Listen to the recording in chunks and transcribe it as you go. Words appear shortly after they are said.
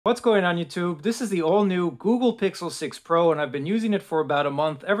What's going on YouTube? This is the all-new Google Pixel 6 Pro and I've been using it for about a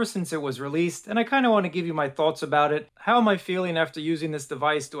month ever since it was released, and I kind of want to give you my thoughts about it. How am I feeling after using this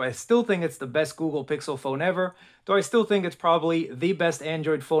device? Do I still think it's the best Google Pixel phone ever? Do I still think it's probably the best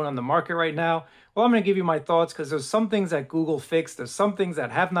Android phone on the market right now? Well, I'm going to give you my thoughts because there's some things that Google fixed, there's some things that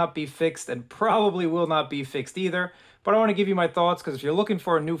have not been fixed and probably will not be fixed either. But I want to give you my thoughts because if you're looking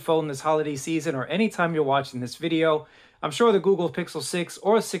for a new phone this holiday season or anytime you're watching this video, I'm sure the Google Pixel 6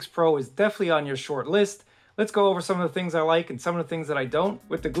 or 6 Pro is definitely on your short list. Let's go over some of the things I like and some of the things that I don't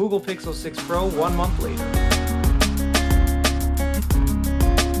with the Google Pixel 6 Pro 1 month later.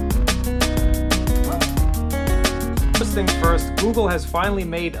 First things first, Google has finally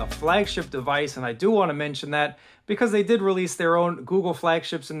made a flagship device, and I do want to mention that because they did release their own Google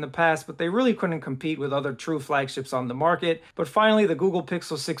flagships in the past, but they really couldn't compete with other true flagships on the market. But finally, the Google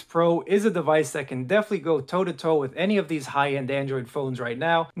Pixel 6 Pro is a device that can definitely go toe-to-toe with any of these high-end Android phones right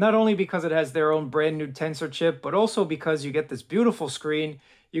now, not only because it has their own brand new Tensor chip, but also because you get this beautiful screen.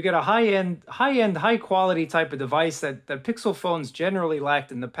 You get a high-end, high-quality type of device that Pixel phones generally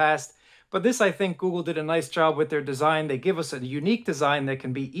lacked in the past. But this, I think Google did a nice job with their design. They give us a unique design that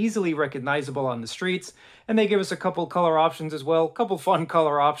can be easily recognizable on the streets. And they give us a couple color options as well, a couple fun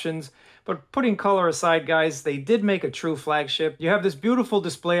color options. But putting color aside, guys, they did make a true flagship. You have this beautiful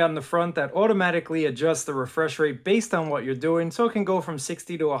display on the front that automatically adjusts the refresh rate based on what you're doing. So it can go from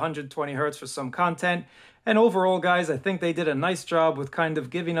 60 to 120 Hertz for some content. And overall, guys, I think they did a nice job with kind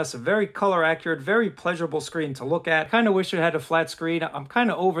of giving us a very color accurate, very pleasurable screen to look at. Kind of wish it had a flat screen. I'm kind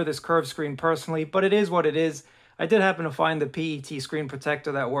of over this curved screen personally, but it is what it is. I did happen to find the PET screen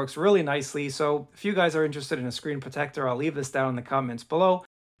protector that works really nicely. So if you guys are interested in a screen protector, I'll leave this down in the comments below.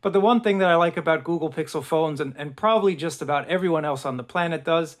 But the one thing that I like about Google Pixel phones, and probably just about everyone else on the planet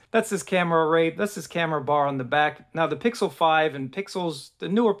does, that's this camera array, that's this camera bar on the back. Now the Pixel 5 and Pixels, the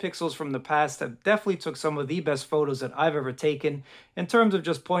newer Pixels from the past have definitely took some of the best photos that I've ever taken. In terms of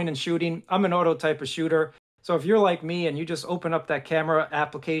just point and shooting, I'm an auto type of shooter. So if you're like me and you just open up that camera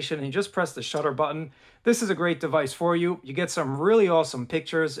application and you just press the shutter button, this is a great device for you. You get some really awesome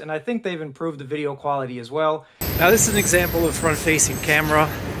pictures, and I think they've improved the video quality as well. Now this is an example of front-facing camera,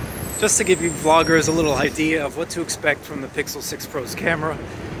 just to give you vloggers a little idea of what to expect from the Pixel 6 Pro's camera.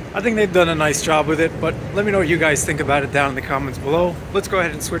 I think they've done a nice job with it, but let me know what you guys think about it down in the comments below. Let's go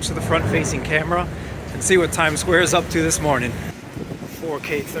ahead and switch to the front-facing camera and see what Times Square is up to this morning.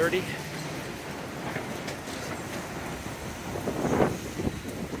 4K 30.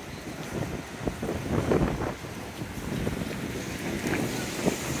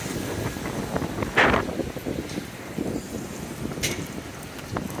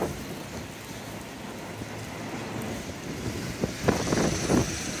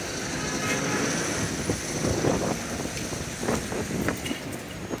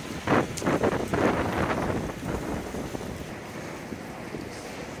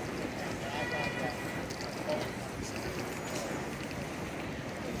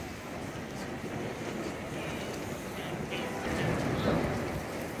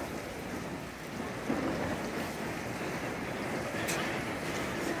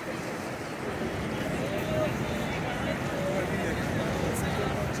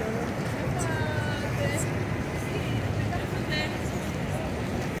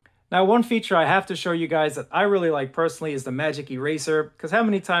 Now, one feature I have to show you guys that I really like personally is the Magic Eraser, because how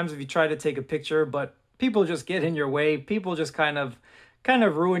many times have you tried to take a picture, but people just get in your way, people just kind of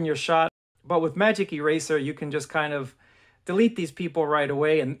ruin your shot. But with Magic Eraser, you can just kind of delete these people right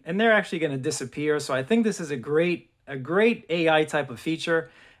away, and they're actually going to disappear. So I think this is a great AI type of feature.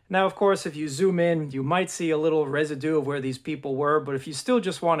 Now, of course, if you zoom in, you might see a little residue of where these people were, but if you still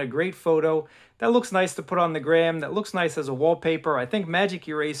just want a great photo that looks nice to put on the gram, that looks nice as a wallpaper, I think Magic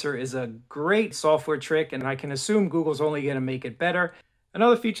Eraser is a great software trick, and I can assume Google's only going to make it better.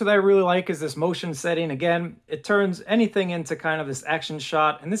 Another feature that I really like is this motion setting. Again, it turns anything into kind of this action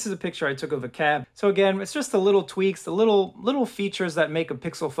shot, and this is a picture I took of a cab. So again, it's just the little tweaks, the little features that make a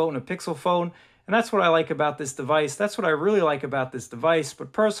Pixel phone a Pixel phone. And that's what I like about this device. That's what I really like about this device.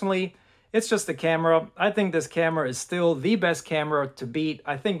 But personally, it's just the camera. I think this camera is still the best camera to beat.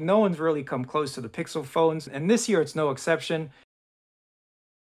 I think no one's really come close to the Pixel phones, and this year it's no exception.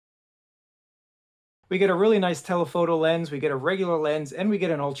 We get a really nice telephoto lens, we get a regular lens, and we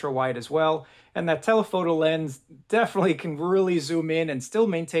get an ultra wide as well. And that telephoto lens definitely can really zoom in and still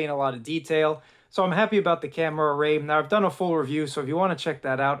maintain a lot of detail. So I'm happy about the camera array. Now I've done a full review, so if you want to check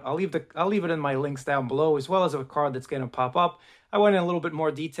that out, I'll leave it in my links down below, as well as a card that's going to pop up. I went in a little bit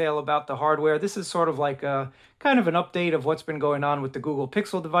more detail about the hardware. This is sort of like a kind of an update of what's been going on with the Google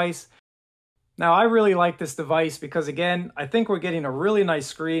Pixel device. Now, I really like this device because, again, I think we're getting a really nice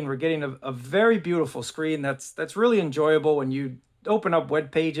screen. We're getting a very beautiful screen that's really enjoyable when you open up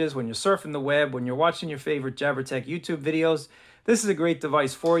web pages, when you're surfing the web, when you're watching your favorite JabberTech YouTube videos. This is a great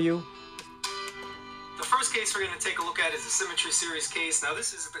device for you. The first case we're going to take a look at is the Symmetry Series case. Now,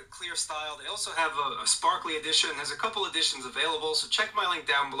 this is the clear style. They also have a sparkly edition. There's a couple editions available, so check my link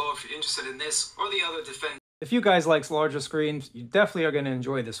down below if you're interested in this or the other Defend. If you guys like larger screens, you definitely are going to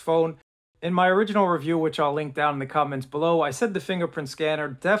enjoy this phone. In my original review, which I'll link down in the comments below, I said the fingerprint scanner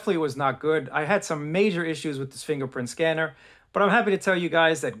definitely was not good. I had some major issues with this fingerprint scanner, but I'm happy to tell you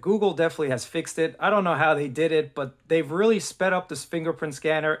guys that Google definitely has fixed it. I don't know how they did it, but they've really sped up this fingerprint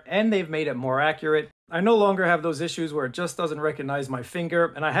scanner and they've made it more accurate. I no longer have those issues where it just doesn't recognize my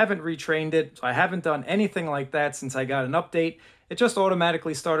finger, and I haven't retrained it, so I haven't done anything like that since I got an update. It just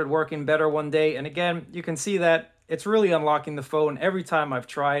automatically started working better one day, and again, you can see that it's really unlocking the phone every time I've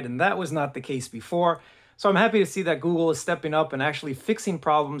tried, and that was not the case before. So I'm happy to see that Google is stepping up and actually fixing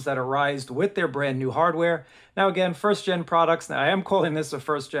problems that arise with their brand new hardware. Now again, first-gen products. Now I am calling this a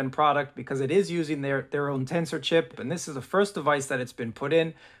first-gen product because it is using their own Tensor chip, and this is the first device that it's been put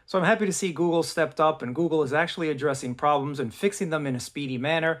in. So I'm happy to see Google stepped up and Google is actually addressing problems and fixing them in a speedy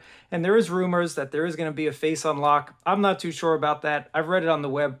manner. And there is rumors that there is going to be a face unlock. I'm not too sure about that. I've read it on the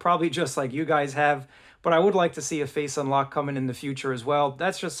web, probably just like you guys have. But I would like to see a face unlock coming in the future as well.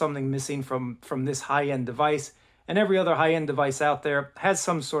 That's just something missing from this high-end device. And every other high-end device out there has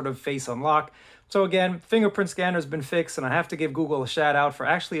some sort of face unlock. So again, fingerprint scanner has been fixed, and I have to give Google a shout out for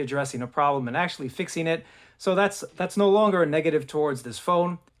actually addressing a problem and actually fixing it. So that's no longer a negative towards this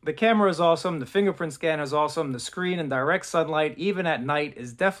phone. The camera is awesome, the fingerprint scanner is awesome, the screen in direct sunlight, even at night,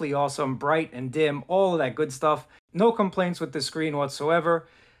 is definitely awesome, bright and dim, all of that good stuff. No complaints with the screen whatsoever.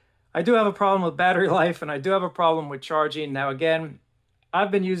 I do have a problem with battery life, and I do have a problem with charging. Now again,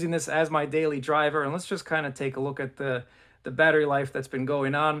 I've been using this as my daily driver, and let's just kind of take a look at the battery life that's been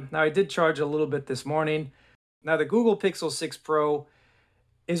going on. Now I did charge a little bit this morning. Now the Google Pixel 6 Pro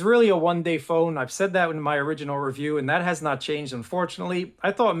is really a one-day phone. I've said that in my original review, and that has not changed, unfortunately.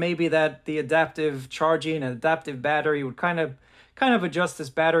 I thought maybe that the adaptive charging and adaptive battery would kind of adjust this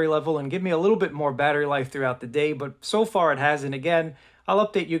battery level and give me a little bit more battery life throughout the day, but so far it hasn't. Again, I'll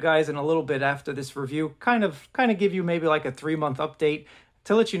update you guys in a little bit after this review, kind of give you maybe like a 3-month update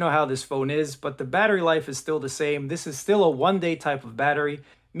to let you know how this phone is, but the battery life is still the same. This is still a one-day type of battery.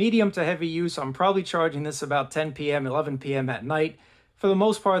 Medium to heavy use, I'm probably charging this about 10 p.m., 11 p.m. at night. For the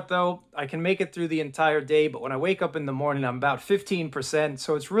most part, though, I can make it through the entire day, but when I wake up in the morning, I'm about 15%,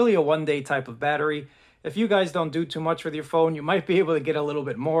 so it's really a one-day type of battery. If you guys don't do too much with your phone, you might be able to get a little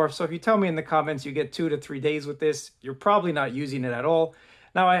bit more. So if you tell me in the comments you get 2 to 3 days with this, you're probably not using it at all.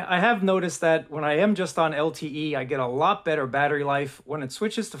 Now, I have noticed that when I am just on LTE, I get a lot better battery life. When it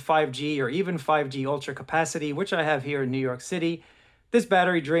switches to 5G or even 5G ultra capacity, which I have here in New York City, this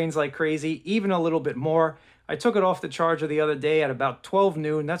battery drains like crazy, even a little bit more. I took it off the charger the other day at about 12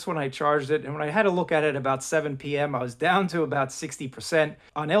 noon. That's when I charged it. And when I had a look at it about 7 p.m., I was down to about 60%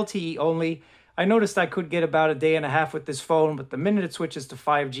 on LTE only. I noticed I could get about a day and a half with this phone, but the minute it switches to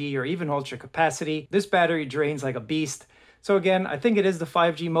 5G or even ultra capacity, this battery drains like a beast. So again, I think it is the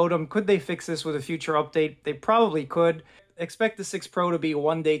 5G modem. Could they fix this with a future update? They probably could. Expect the 6 Pro to be a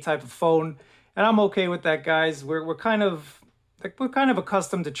one-day type of phone, and I'm okay with that, guys. We're kind of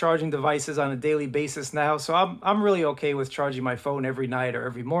accustomed to charging devices on a daily basis now, so I'm really okay with charging my phone every night or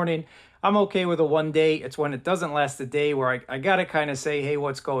every morning. I'm okay with a one day. It's when it doesn't last a day where I gotta kind of say, hey,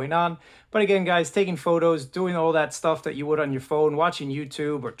 what's going on? But again, guys, taking photos, doing all that stuff that you would on your phone, watching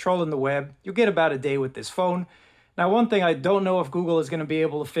YouTube or trolling the web, you'll get about a day with this phone. Now, one thing I don't know if Google is going to be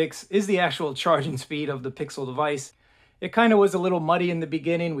able to fix is the actual charging speed of the Pixel device. It kind of was a little muddy in the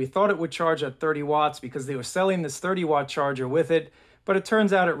beginning. We thought it would charge at 30 watts because they were selling this 30-watt charger with it, but it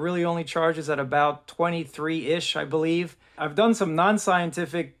turns out it really only charges at about 23-ish, I believe. I've done some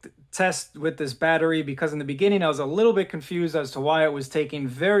non-scientific tests with this battery because in the beginning I was a little bit confused as to why it was taking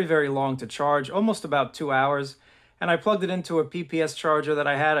very, very long to charge, almost about 2 hours. And I plugged it into a PPS charger that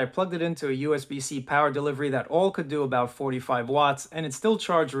I had. I plugged it into a USB-C power delivery that all could do about 45 watts, and it still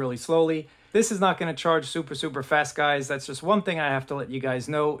charged really slowly. This is not going to charge super, super fast, guys. That's just one thing I have to let you guys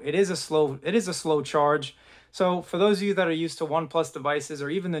know. It is a slow charge. So for those of you that are used to OnePlus devices or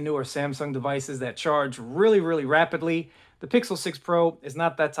even the newer Samsung devices that charge really, really rapidly, the Pixel 6 Pro is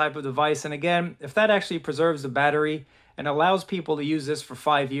not that type of device. And again, if that actually preserves the battery and allows people to use this for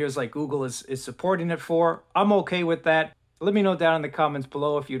 5 years like Google is supporting it for, I'm okay with that. Let me know down in the comments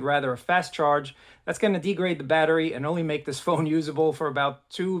below if you'd rather a fast charge that's going to degrade the battery and only make this phone usable for about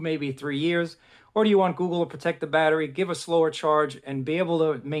 2, maybe 3 years, Or do you want Google to protect the battery, give a slower charge, and be able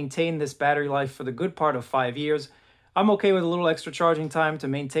to maintain this battery life for the good part of 5 years? I'm okay with a little extra charging time to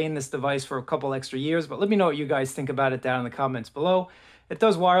maintain this device for a couple extra years, but let me know what you guys think about it down in the comments below. It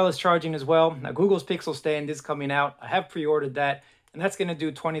does wireless charging as well. Now, Google's Pixel Stand is coming out. I have pre-ordered that, and that's going to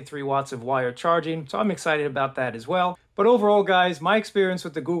do 23 watts of wire charging, so I'm excited about that as well. But overall, guys, my experience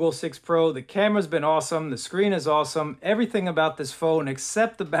with the Google 6 Pro, the camera's been awesome, the screen is awesome, everything about this phone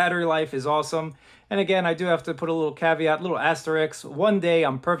except the battery life is awesome. And again, I do have to put a little caveat, little asterisk. One day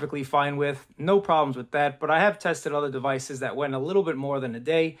I'm perfectly fine with, no problems with that, but I have tested other devices that went a little bit more than a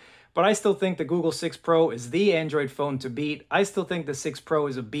day. But I still think the Google 6 Pro is the Android phone to beat. I still think the 6 Pro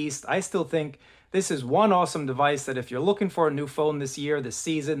is a beast. I still think this is one awesome device that if you're looking for a new phone this year, this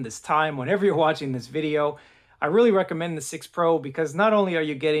season, this time, whenever you're watching this video, I really recommend the 6 Pro because not only are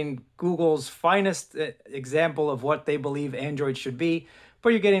you getting Google's finest example of what they believe Android should be, but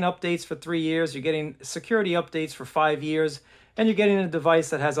you're getting updates for 3 years, you're getting security updates for 5 years, and you're getting a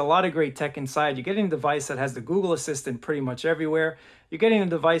device that has a lot of great tech inside. You're getting a device that has the Google Assistant pretty much everywhere. You're getting a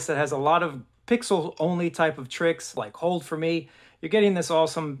device that has a lot of pixel-only type of tricks like Hold for Me. You're getting this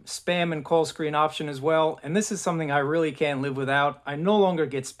awesome spam and call screen option as well, and this is something I really can't live without. I no longer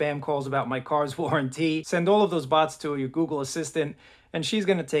get spam calls about my car's warranty. Send all of those bots to your Google Assistant, and she's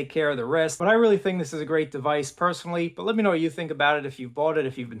going to take care of the rest. But I really think this is a great device personally, but let me know what you think about it, if you've bought it,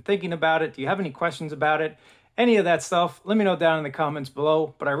 if you've been thinking about it, do you have any questions about it, any of that stuff, let me know down in the comments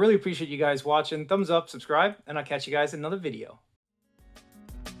below. But I really appreciate you guys watching. Thumbs up, subscribe, and I'll catch you guys in another video.